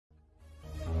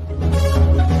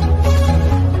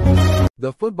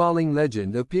The footballing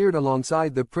legend appeared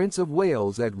alongside the Prince of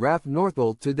Wales at RAF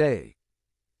Northolt today.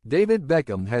 David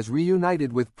Beckham has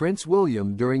reunited with Prince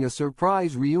William during a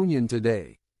surprise reunion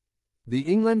today. The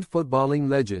England footballing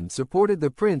legend supported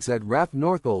the Prince at RAF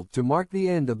Northolt to mark the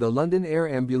end of the London Air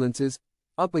Ambulance's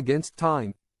Up Against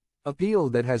Time appeal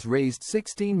that has raised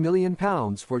 £16 million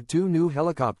for 2 new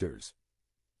helicopters.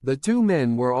 The two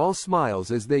men were all smiles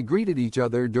as they greeted each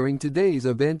other during today's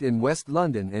event in West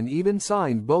London and even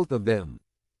signed both of them.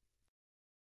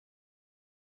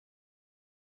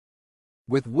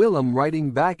 With Willem writing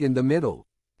back in the middle,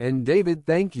 "And David,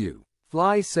 thank you.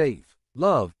 Fly safe.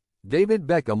 Love, David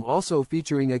Beckham," also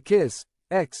featuring a kiss,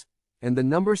 X, and the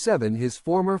number 7, his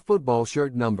former football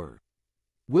shirt number.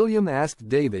 William asked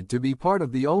David to be part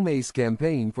of the Omaze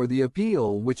campaign for the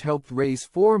appeal, which helped raise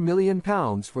 £4 million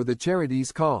for the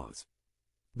charity's cause.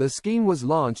 The scheme was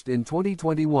launched in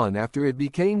 2021 after it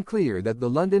became clear that the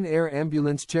London Air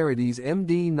Ambulance charity's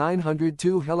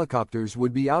MD-902 helicopters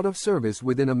would be out of service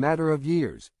within a matter of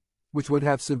years, which would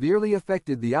have severely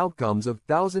affected the outcomes of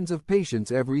thousands of patients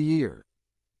every year.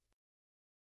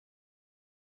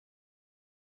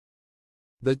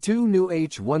 The 2 new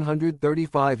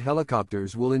H-135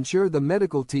 helicopters will ensure the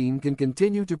medical team can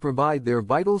continue to provide their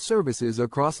vital services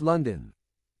across London.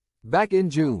 Back in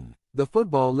June, the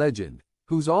football legend,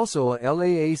 who's also a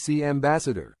LAAC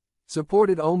ambassador,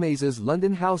 supported Omaze's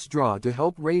London House draw to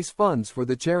help raise funds for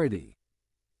the charity.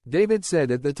 David said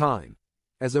at the time,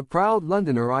 "As a proud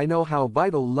Londoner, I know how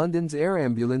vital London's Air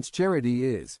Ambulance charity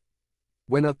is.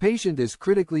 When a patient is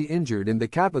critically injured in the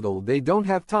capital, they don't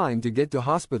have time to get to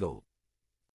hospital.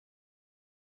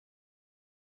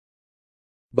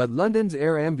 But London's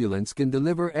Air Ambulance can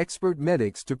deliver expert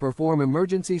medics to perform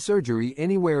emergency surgery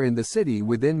anywhere in the city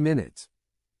within minutes.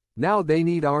 Now they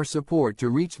need our support to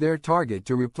reach their target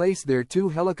to replace their 2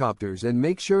 helicopters and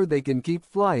make sure they can keep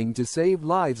flying to save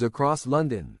lives across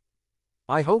London.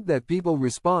 I hope that people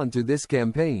respond to this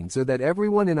campaign so that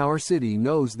everyone in our city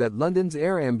knows that London's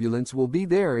Air Ambulance will be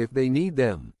there if they need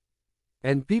them."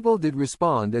 And people did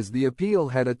respond, as the appeal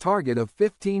had a target of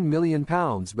 £15 million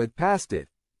but passed it,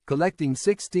 collecting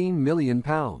 £16 million.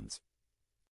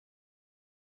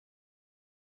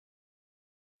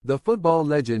 The football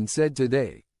legend said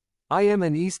today, "I am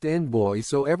an East End boy,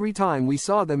 so every time we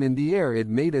saw them in the air it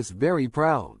made us very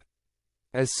proud.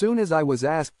 As soon as I was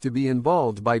asked to be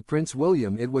involved by Prince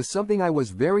William, it was something I was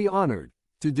very honored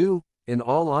to do, in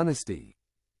all honesty.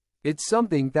 It's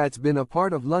something that's been a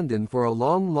part of London for a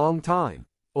long time,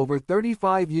 over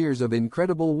 35 years of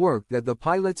incredible work that the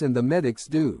pilots and the medics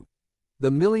do. The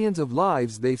millions of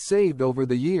lives they've saved over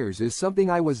the years is something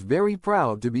I was very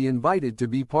proud to be invited to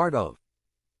be part of."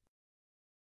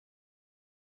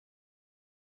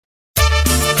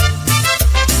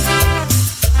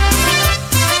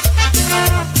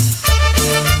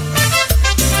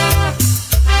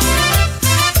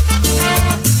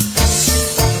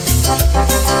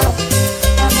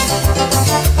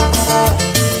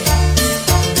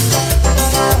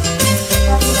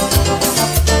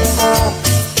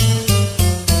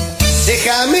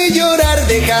 Déjame llorar,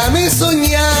 déjame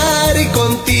soñar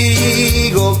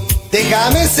contigo,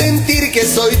 déjame sentir que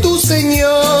soy tu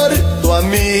señor, tu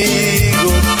amigo.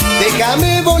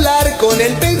 Déjame volar con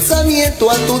el pensamiento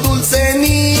a tu dulce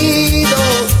nido.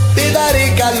 Te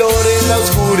daré calor en la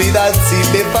oscuridad si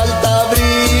te falta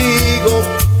abrigo.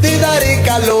 Te daré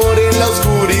calor en la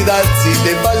oscuridad si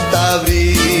te falta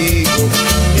abrigo.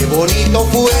 Qué bonito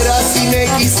fuera si me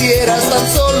quisieras tan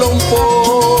solo un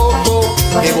poco.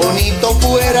 Qué bonito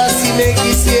fuera si me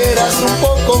quisieras un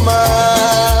poco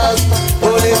más.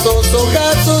 Con esos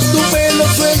ojazos, tu pelo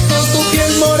suelto, tu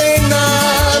piel morena,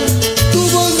 tu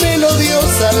voz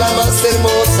melodiosa, la más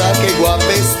hermosa, qué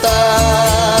guapa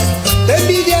estás. Te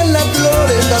envidian las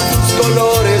flores, dan tus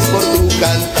colores por tu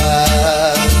cantar.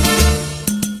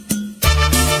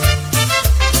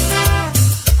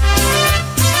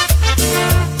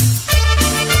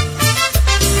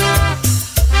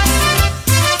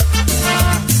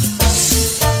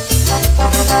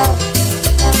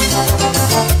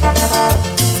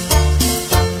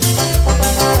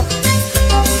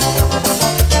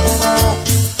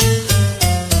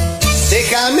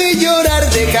 Déjame llorar,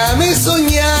 déjame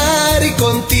soñar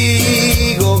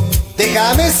contigo.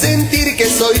 Déjame sentir que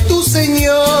soy tu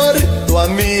señor, tu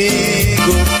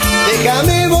amigo.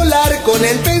 Déjame volar con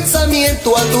el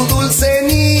pensamiento a tu dulce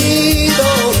nido.